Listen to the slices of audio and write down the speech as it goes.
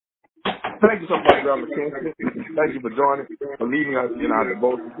Thank you so much, Brother McKenzie. Thank you for joining, for leading us in our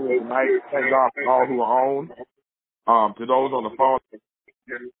devotion here tonight. Thank God for all who are on. To those on the phone,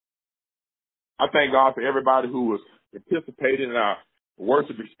 I thank God for everybody who was participating in our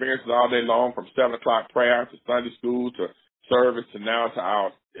worship experiences all day long, from 7 o'clock prayer to Sunday school to service to now to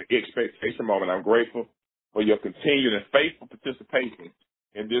our expectation moment. I'm grateful for your continued and faithful participation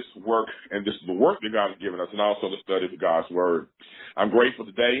in this work and this the work that God has given us, and also the study of God's Word. I'm grateful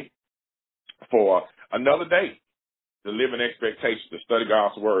today for another day to live in expectation, to study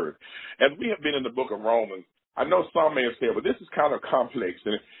God's Word. As we have been in the book of Romans, I know some may have said, well, this is kind of complex,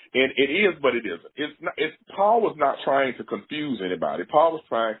 and it is, but it isn't. Paul was not trying to confuse anybody. Paul was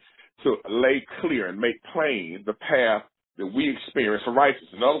trying to lay clear and make plain the path that we experience for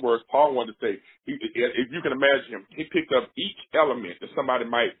righteousness. In other words, Paul wanted to say, if you can imagine him, he picked up each element that somebody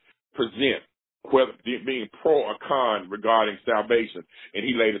might present, whether being pro or con regarding salvation, and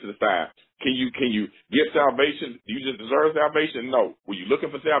he laid it to the side. Can you get salvation? Do you just deserve salvation? No. Were you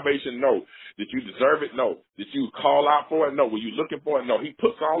looking for salvation? No. Did you deserve it? No. Did you call out for it? No. Were you looking for it? No. He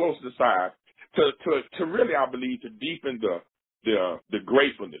puts all those to the side to really, I believe, to deepen the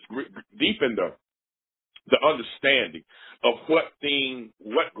gratefulness, deepen the understanding of what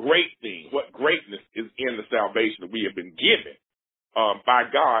greatness is in the salvation that we have been given by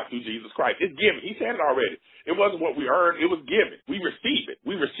God through Jesus Christ. It's given. He said it already. It wasn't what we earned. It was given. We received it.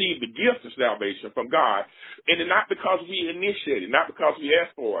 We received the gift of salvation from God, and not because we initiated, not because we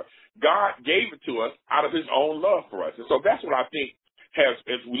asked for it. God gave it to us out of his own love for us. And so that's what I think has,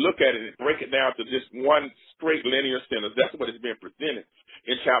 as we look at it and break it down to just one straight linear sentence, that's what has been presented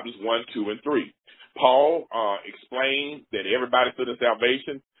in chapters 1, 2, and 3. Paul explained that everybody through the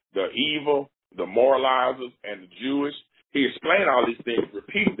salvation, the evil, the moralizers, and the Jewish, he explained all these things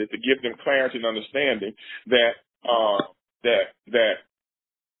repeatedly to give them clarity and understanding that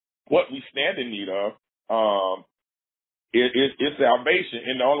what we stand in need of is salvation,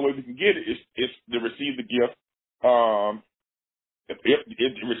 and the only way we can get it is to receive the gift,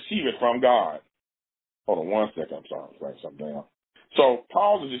 receive it from God. Hold on one second. I'm sorry, I'm writing something down. So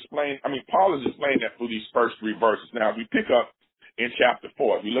Paul is explaining that through these first 3 verses. Now, if we pick up in chapter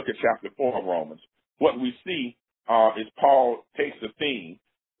 4, if we look at chapter 4 of Romans, what we see is Paul takes the theme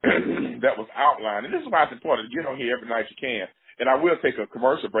that was outlined. And this is why it's important to get on here every night you can. And I will take a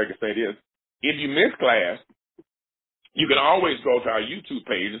commercial break and say this. If you miss class, you can always go to our YouTube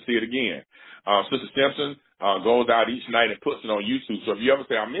page and see it again. Sister Simpson goes out each night and puts it on YouTube. So if you ever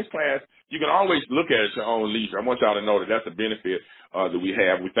say, I miss class, you can always look at it at your own leisure. I want y'all to know that that's a benefit that we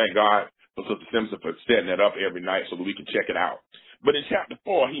have. We thank God for Sister Simpson for setting that up every night so that we can check it out. But in chapter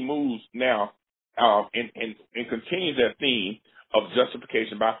 4, he moves now and continues that theme of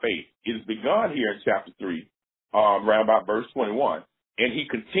justification by faith. It is begun here in chapter 3, around about verse 21, and he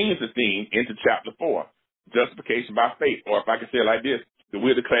continues the theme into chapter 4, justification by faith, or if I can say it like this, that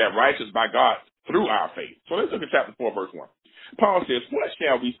we're declared righteous by God through our faith. So let's look at chapter 4, verse 1. Paul says, what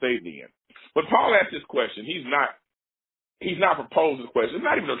shall we say then? When Paul asks this question, he's not proposing a question. It's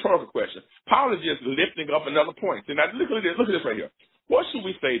not even a rhetorical question. Paul is just lifting up another point. So now look at this right here. What should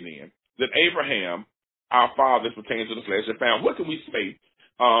we say then? That Abraham, our father, pertains to the flesh, and found. What can we say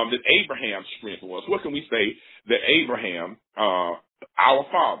that Abraham's strength was? What can we say that Abraham, our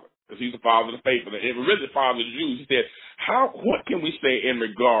father, because he's the father of the faithful, and really the father of the Jews, he said, what can we say in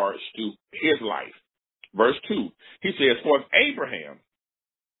regards to his life? Verse 2, he says, for if Abraham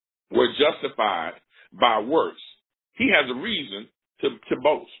were justified by works, he has a reason to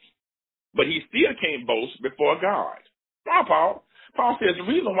boast, but he still can't boast before God. Why, Paul? Paul says the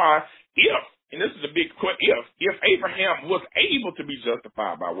reason why, and this is a big question, if Abraham was able to be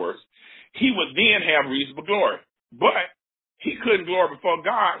justified by works, he would then have reason for glory. But he couldn't glory before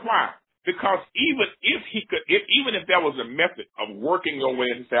God. Why? Because even if there was a method of working your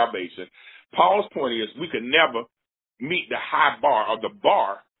way into salvation, Paul's point is we could never meet the high bar or the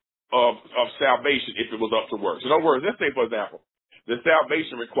bar of salvation if it was up to works. In other words, let's say, for example, the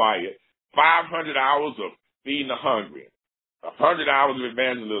salvation required 500 hours of feeding the hungry, 100 hours of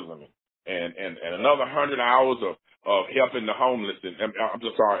evangelism, and another 100 hours of helping the homeless, and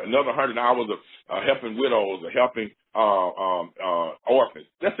another 100 hours of helping widows or helping orphans.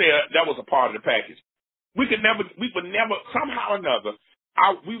 Let's say that was a part of the package. We would never, somehow or another,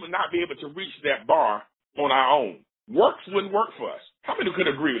 we would not be able to reach that bar on our own. Works wouldn't work for us. How many could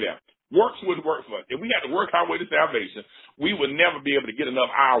agree with that? Works wouldn't work for us. If we had to work our way to salvation, we would never be able to get enough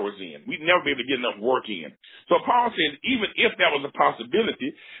hours in. We'd never be able to get enough work in. So Paul says, even if that was a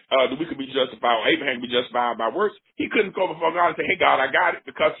possibility that we could be justified, or Abraham could be justified by works, he couldn't go before God and say, hey, God, I got it,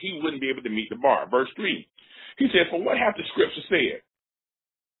 because he wouldn't be able to meet the bar. Verse 3, he said, for what hath the scripture said?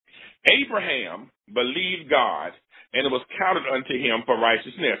 Abraham believed God, and it was counted unto him for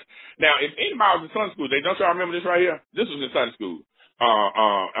righteousness. Now, if anybody was in Sunday school, don't y'all remember this right here? This was in Sunday school.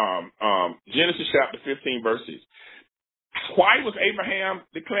 Genesis chapter 15, verse 6. Why was Abraham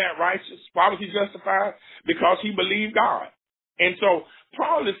declared righteous? Why was he justified? Because he believed God. And so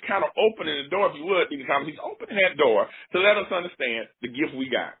Paul is kind of opening the door, if you would, he's opening that door to let us understand the gift we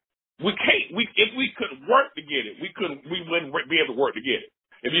got. If we could work to get it, we wouldn't be able to work to get it.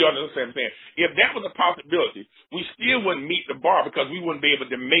 If you understand what I'm saying. If that was a possibility, we still wouldn't meet the bar because we wouldn't be able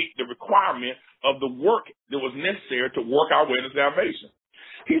to make the requirement of the work that was necessary to work our way to salvation.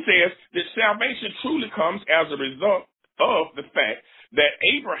 He says that salvation truly comes as a result of the fact that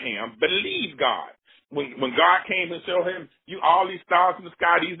Abraham believed God. When God came and told him, all these stars in the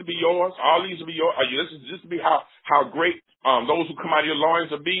sky, these will be yours, all these will be yours. This will be how great those who come out of your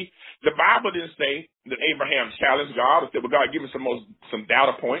loins will be. The Bible didn't say that Abraham challenged God or said, well, God, give me some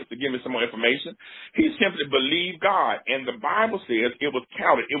data points to give me some more information. He simply believed God, and the Bible says it was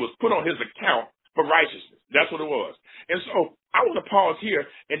counted. It was put on his account for righteousness. That's what it was. And so I want to pause here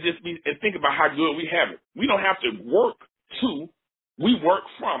and just think about how good we have it. We don't have to work to. We work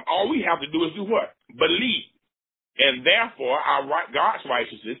from. All we have to do is do what? Believe. And therefore, God's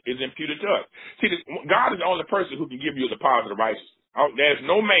righteousness is imputed to us. See, God is the only person who can give you a deposit of righteousness. There's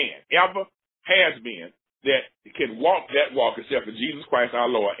no man ever has been that can walk that walk except for Jesus Christ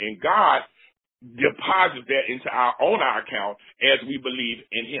our Lord. And God deposits that on our account as we believe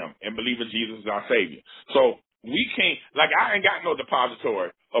in him and believe in Jesus as our Savior. So we can't, I ain't got no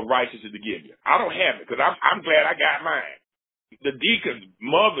depository of righteousness to give you. I don't have it because I'm glad I got mine. The deacons,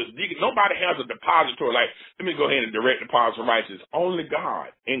 mothers, nobody has a depository like, let me go ahead and direct deposit for righteousness. Only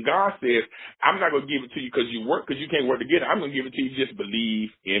God. And God says, I'm not going to give it to you because you work, because you can't work to get it. I'm going to give it to you, just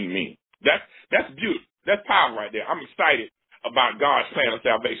believe in me. That's beautiful. That's power right there. I'm excited about God's plan of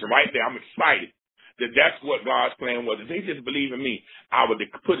salvation. Right there, I'm excited that that's what God's plan was. If they just believe in me, I would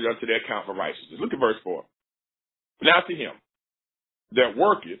put it unto their account for righteousness. Look at verse 4. Now to him that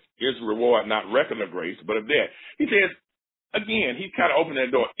worketh is reward not reckoned of grace, but of debt. He says, again, he's kind of opening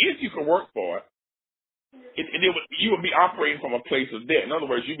that door. If you can work for it, you would be operating from a place of debt. In other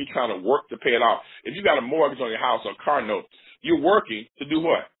words, you'd be trying to work to pay it off. If you got a mortgage on your house or a car note, you're working to do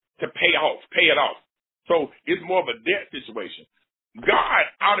what? To pay it off. So it's more of a debt situation. God,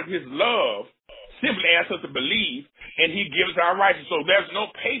 out of his love, simply asks us to believe, and he gives our righteousness. So there's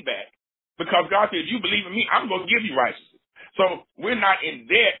no payback because God says, if you believe in me, I'm going to give you righteousness. So we're not in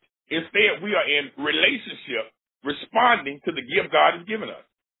debt. Instead, we are in relationship, responding to the gift God has given us.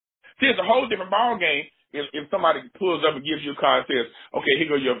 See, it's a whole different ball game if somebody pulls up and gives you a car and says, okay, here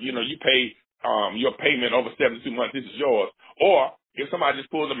go you pay your payment over 72 months, this is yours. Or if somebody just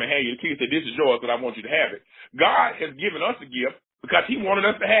pulls up and hands you the key and says, this is yours, but I want you to have it. God has given us a gift because he wanted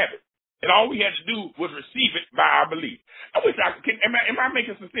us to have it. And all we had to do was receive it by our belief. I wish am I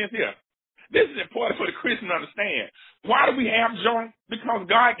making some sense here? This is important for the Christian to understand. Why do we have joy? Because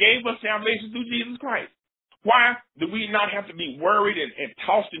God gave us salvation through Jesus Christ. Why do we not have to be worried and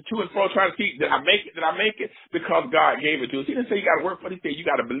tossed into and fro trying to see, did I make it? Did I make it? Because God gave it to us. He didn't say you got to work for it. He said you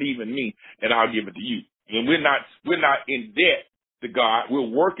got to believe in me and I'll give it to you. And we're not in debt to God. We're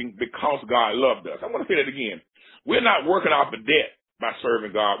working because God loved us. I want to say that again. We're not working out of debt by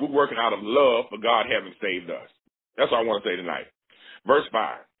serving God. We're working out of love for God having saved us. That's what I want to say tonight. Verse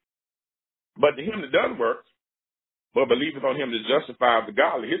 5. But to him that doesn't work, but believeth on him that justifies the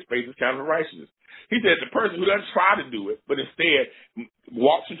godly, his faith is counted for righteousness. He said the person who doesn't try to do it, but instead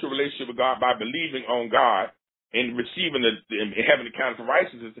walks into a relationship with God by believing on God and receiving and having the counted for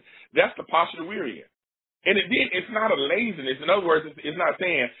righteousness, that's the posture we're in. And it's not a laziness. In other words, it's not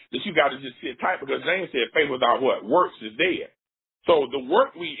saying that you got to just sit tight, because James said faith without what? Works is dead. So the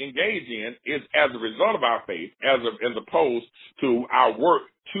work we engage in is as a result of our faith, as opposed to our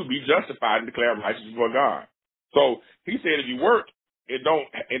work to be justified and declared righteous before God. So he said, if you work and don't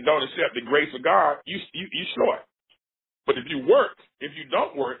accept the grace of God, you short. But if you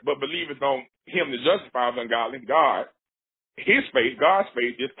don't work, but believe it's on him that justifies ungodly, God, his faith, God's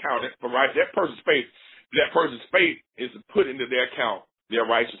faith, is counted for right. That person's faith is put into their account, their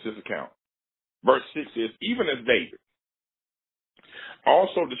righteousness account. Verse 6 says, even as David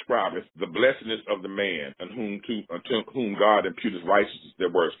also describeth the blessedness of the man unto whom God imputeth righteousness, their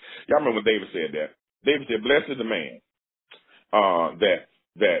works. Y'all remember when David said that? David said, blessed is the man that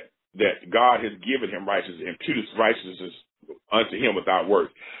God has given him righteousness, imputeth righteousness unto him without works.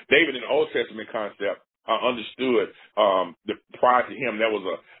 David in the Old Testament concept understood the prior to him there was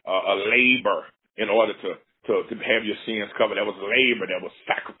a labor in order to have your sins covered. There was labor, there was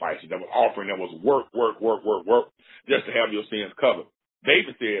sacrifices, there was offering, there was work, just to have your sins covered.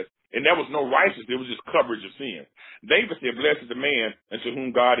 David says, And there was no righteousness. It was just coverage of sin. David said, blessed is the man unto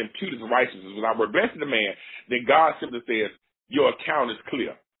whom God imputed righteousness without work. Blessed is the man. Then God simply says, your account is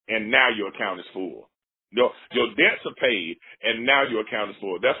clear, and now your account is full. Your debts are paid, and now your account is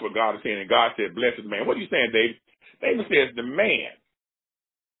full. That's what God is saying. And God said, blessed is the man. What are you saying, David? David says, the man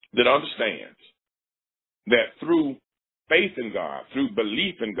that understands that through faith in God, through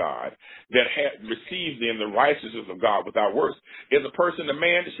belief in God, that receives in the righteousness of God without works, is a person, a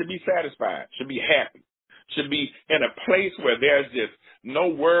man that should be satisfied, should be happy, should be in a place where there's just no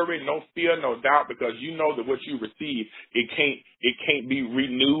worry, no fear, no doubt, because you know that what you receive, it can't be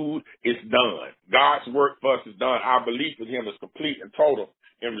renewed. It's done. God's work for us is done. Our belief in him is complete and total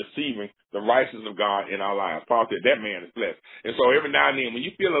in receiving the righteousness of God in our lives. Paul said that man is blessed. And so every now and then when you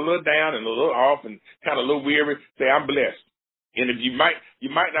feel a little down and a little off and kind of a little weary, say, I'm blessed. And if you might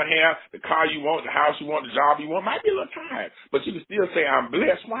not have the car you want, the house you want, the job you want, might be a little tired, but you can still say, I'm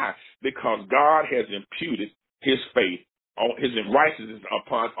blessed. Why? Because God has imputed his faith, his righteousness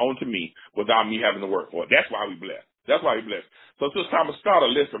onto me without me having to work for it. That's why we blessed. That's why we blessed. So it's time to start a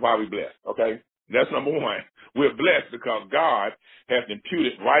list of why we blessed, okay? That's number one. We're blessed because God has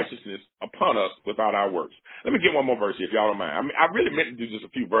imputed righteousness upon us without our works. Let me get one more verse here, if y'all don't mind. I mean, I really meant to do just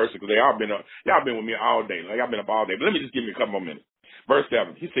a few verses because y'all been with me all day. Like, I've been up all day. But let me just give me a couple more minutes. Verse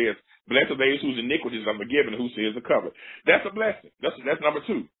 7, he says, blessed are they whose iniquities are forgiven and whose sins are covered. That's a blessing. That's number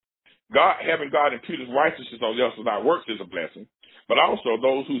 2. Having God impute his righteousness on us without works is a blessing. But also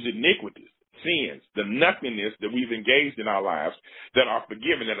those whose iniquities, sins, the nothingness that we've engaged in our lives that are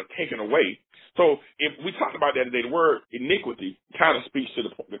forgiven, that are taken away. So if we talked about that today, the word iniquity kind of speaks to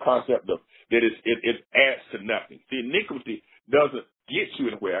the concept of that it adds to nothing. The iniquity doesn't get you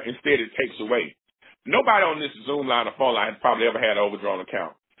anywhere. Instead, it takes away. Nobody on this Zoom line or phone line has probably ever had an overdrawn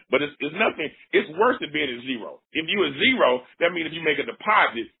account. But it's nothing. It's worse than being at zero. If you're at zero, that means if you make a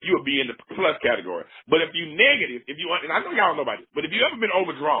deposit, you'll be in the plus category. But if you're negative, and I know y'all know about this, but if you've ever been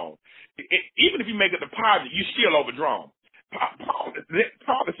overdrawn, even if you make a deposit, you're still overdrawn.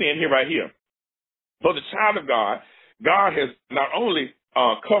 Paul is saying here, right here. So the child of God, God has not only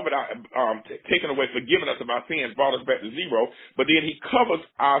covered our, taken away, forgiven us of our sins, brought us back to zero, but then he covers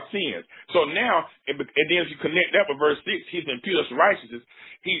our sins. So now, and then as you connect that with verse 6, he's imputed us righteousness.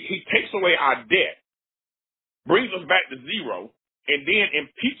 He takes away our debt, brings us back to zero, and then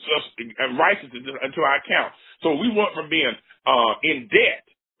imputes us and righteousness into our account. So we went from being in debt,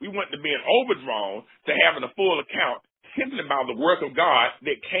 we went to being overdrawn to having a full account simply by the work of God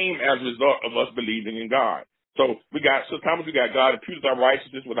that came as a result of us believing in God. So sometimes we got God imputes our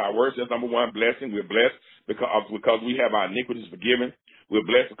righteousness with our works. That's number 1, blessing. We're blessed because we have our iniquities forgiven. We're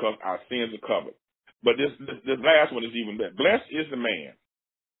blessed because our sins are covered. But this last one is even better. Blessed is the man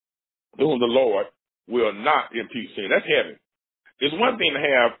to whom the Lord will not impute sin. That's heaven. It's one thing to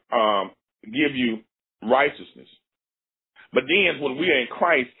have give you righteousness, but then when we are in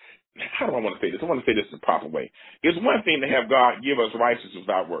Christ, how do I want to say this? I want to say this the proper way. It's one thing to have God give us righteousness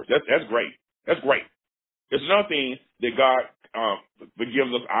without works. That's great. That's great. It's another thing that God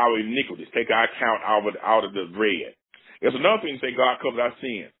forgives us our iniquities, take our account out of the red. It's another thing to say God covers our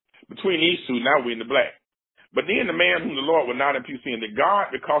sins. Between these two, now we're in the black. But then the man whom the Lord will not impute sin, that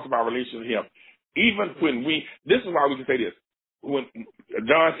God, because of our relationship with him, even when this is why we can say this. When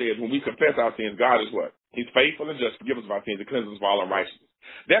John says, when we confess our sins, God is what? He's faithful and just, forgive us of our sins and cleanse us of all unrighteousness.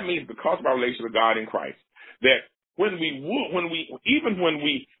 That means because of our relationship with God in Christ, that when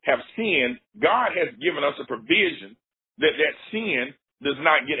we have sinned, God has given us a provision that sin does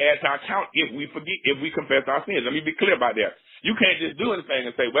not get added to our account if we confess our sins. Let me be clear about that. You can't just do anything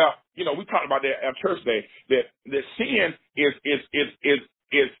and say, well, we talked about that at church today, that sin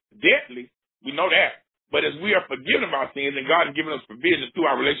is deadly. We know that. But as we are forgiven of our sins and God has given us provision through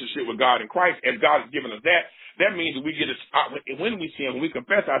our relationship with God in Christ, as God has given us that means that we get when we sin, when we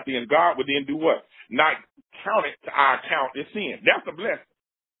confess our sins, God will then do what? Not count it to our account as sin. That's a blessing.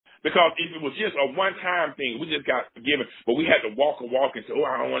 Because if it was just a one-time thing, we just got forgiven, but we had to walk and say,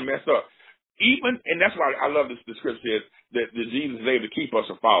 I don't want to mess up. And that's why I love this, the scripture says that Jesus is able to keep us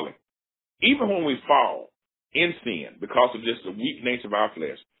from falling. Even when we fall in sin, because of just the weak nature of our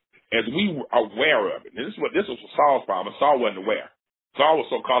flesh, as we are aware of it. And this was Saul's problem. Saul wasn't aware. Saul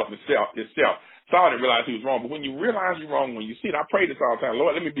was so caught up in himself. Saul didn't realize he was wrong. But when you realize you're wrong, when you see it, I pray this all the time,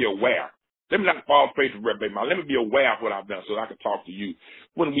 Lord, let me be aware. Let me not fall prey to reprobate mind. Let me be aware of what I've done so that I can talk to you.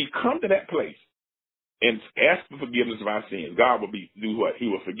 When we come to that place and ask for forgiveness of our sins, God will do what? He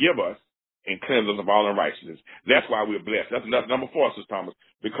will forgive us and cleanse us of all unrighteousness. That's why we're blessed. That's number 4, Sister Thomas,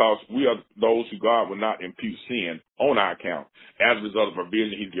 because we are those who God will not impute sin on our account as a result of a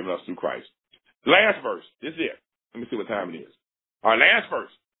provision he's given us through Christ. Last verse. This is it. Let me see what time it is. Our last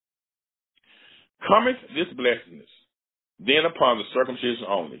verse. Cometh this blessedness then upon the circumcision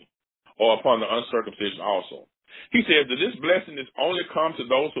only, or upon the uncircumcision also? He says, does this blessedness only come to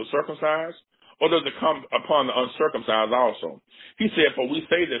those who are circumcised, or does it come upon the uncircumcised also? He said, for we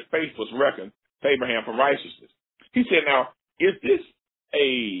say that faith was reckoned to Abraham for righteousness. He said, now, is this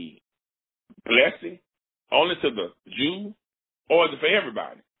a blessing only to the Jew, or is it for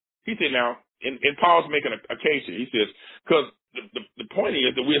everybody? He said, now, and Paul's making a case here. He says, because the point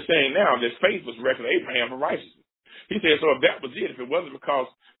is that we're saying now that faith was reckoned to Abraham for righteousness. He said, so if that was it, if it wasn't because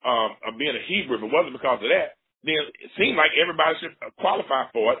of being a Hebrew, if it wasn't because of that, then it seemed like everybody should qualify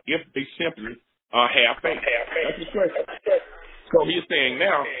for it if they simply have faith. That's his question. So he's saying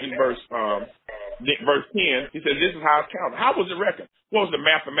now in verse 10, he says, this is how it's counted. How was it reckoned? What was the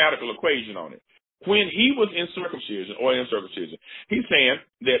mathematical equation on it? When he was in circumcision or in circumcision, he's saying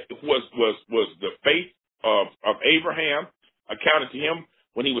that was the faith of Abraham accounted to him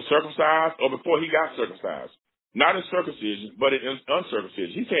when he was circumcised or before he got circumcised. Not in circumcision, but in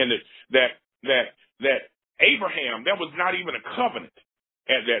uncircumcision. He's saying that Abraham, that was not even a covenant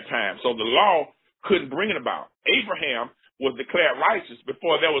at that time. So the law couldn't bring it about. Abraham was declared righteous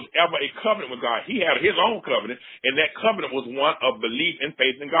before there was ever a covenant with God. He had his own covenant, and that covenant was one of belief and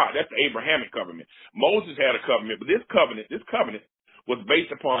faith in God. That's the Abrahamic covenant. Moses had a covenant, but this covenant was based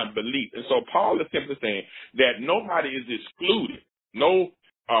upon belief. And so Paul is simply saying that nobody is excluded. No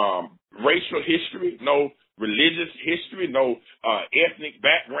racial history, no religious history, no ethnic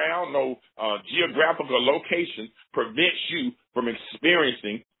background, no geographical location prevents you from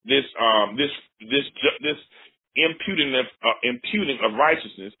experiencing this imputing of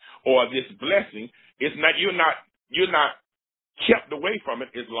righteousness or this blessing. It's not you're not kept away from it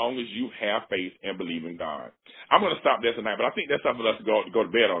as long as you have faith and believe in God. I'm going to stop there tonight, but I think that's something for us to go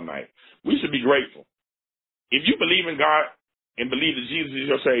to bed on night. We should be grateful. If you believe in God and believe that Jesus is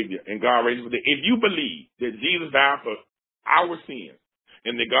your Savior and God raised him from the dead, if you believe that Jesus died for our sins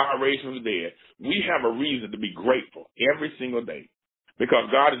and that God raised him from the dead, we have a reason to be grateful every single day because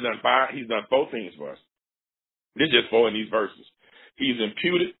God has He's done both things for us. This is just four in these verses. He's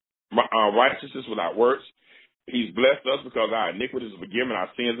imputed righteousness without works. He's blessed us because our iniquities are forgiven,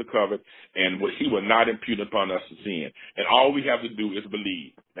 our sins are covered, and he will not impute upon us the sin. And all we have to do is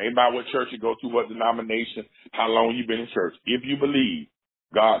believe. It ain't about what church you go to, what denomination, how long you've been in church. If you believe,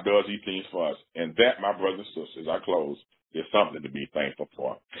 God does these things for us. And that, my brothers and sisters, I close, is something to be thankful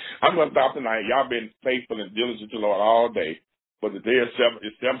for. I'm going to stop tonight. Y'all been faithful and diligent to the Lord all day. But the day is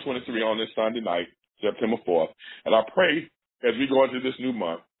 7:23 on this Sunday night, September 4th. And I pray as we go into this new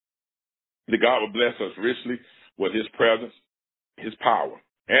month that God will bless us richly with his presence, his power,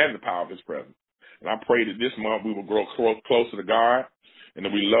 and the power of his presence. And I pray that this month we will grow closer to God and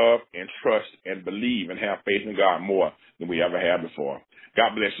that we love and trust and believe and have faith in God more than we ever had before.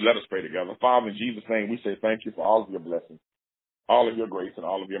 God bless you. Let us pray together. Father, in Jesus' name, we say thank you for all of your blessings, all of your grace, and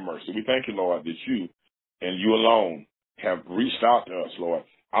all of your mercy. We thank you, Lord, that you and you alone have reached out to us, Lord,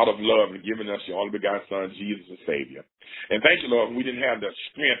 out of love and given us your only begotten Son, Jesus, as Savior. And thank you, Lord, when we didn't have the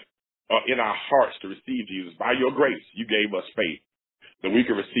strength in our hearts to receive Jesus. By your grace, you gave us faith that we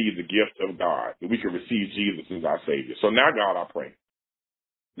could receive the gift of God, that we could receive Jesus as our Savior. So now, God, I pray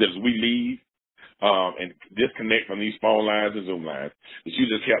that as we leave and disconnect from these phone lines and Zoom lines, that you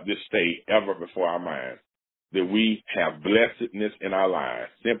just help this stay ever before our minds, that we have blessedness in our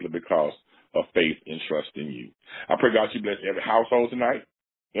lives simply because of faith and trust in you. I pray, God, you bless every household tonight,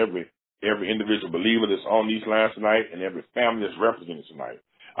 every individual believer that's on these lines tonight, and every family that's represented tonight.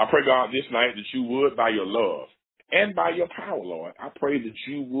 I pray, God, this night that you would, by your love and by your power, Lord, I pray that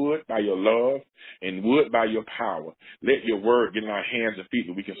you would, by your love and would, by your power, let your word get in our hands and feet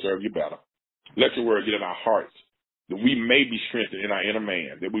that we can serve you better. Let your word get in our hearts that we may be strengthened in our inner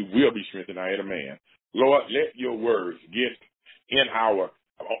man, that we will be strengthened in our inner man. Lord, let your words get in our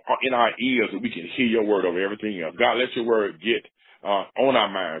ears that we can hear your word over everything else. God, let your word get on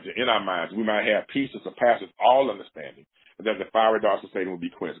our minds and in our minds. We might have peace that surpasses all understanding, and that the fiery darts of Satan will be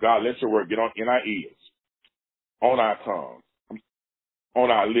quenched. God, let your word get on in our ears, on our tongues,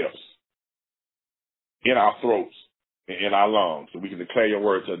 on our lips, in our throats, and in our lungs, so we can declare your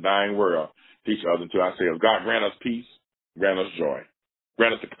word to a dying world, to each other, and to ourselves. God, grant us peace, grant us joy.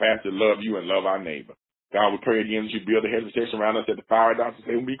 Grant us the capacity to love you and love our neighbor. God, we pray again that you build a hedge of protection around us, that the fiery darts of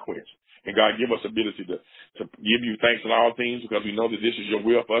Satan will be quenched. And God, give us ability to give you thanks in all things, because we know that this is your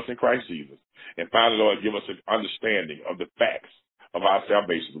will for us in Christ Jesus. And finally, Lord, give us an understanding of the facts of our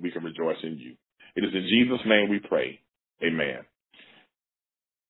salvation, so we can rejoice in you. It is in Jesus' name we pray. Amen.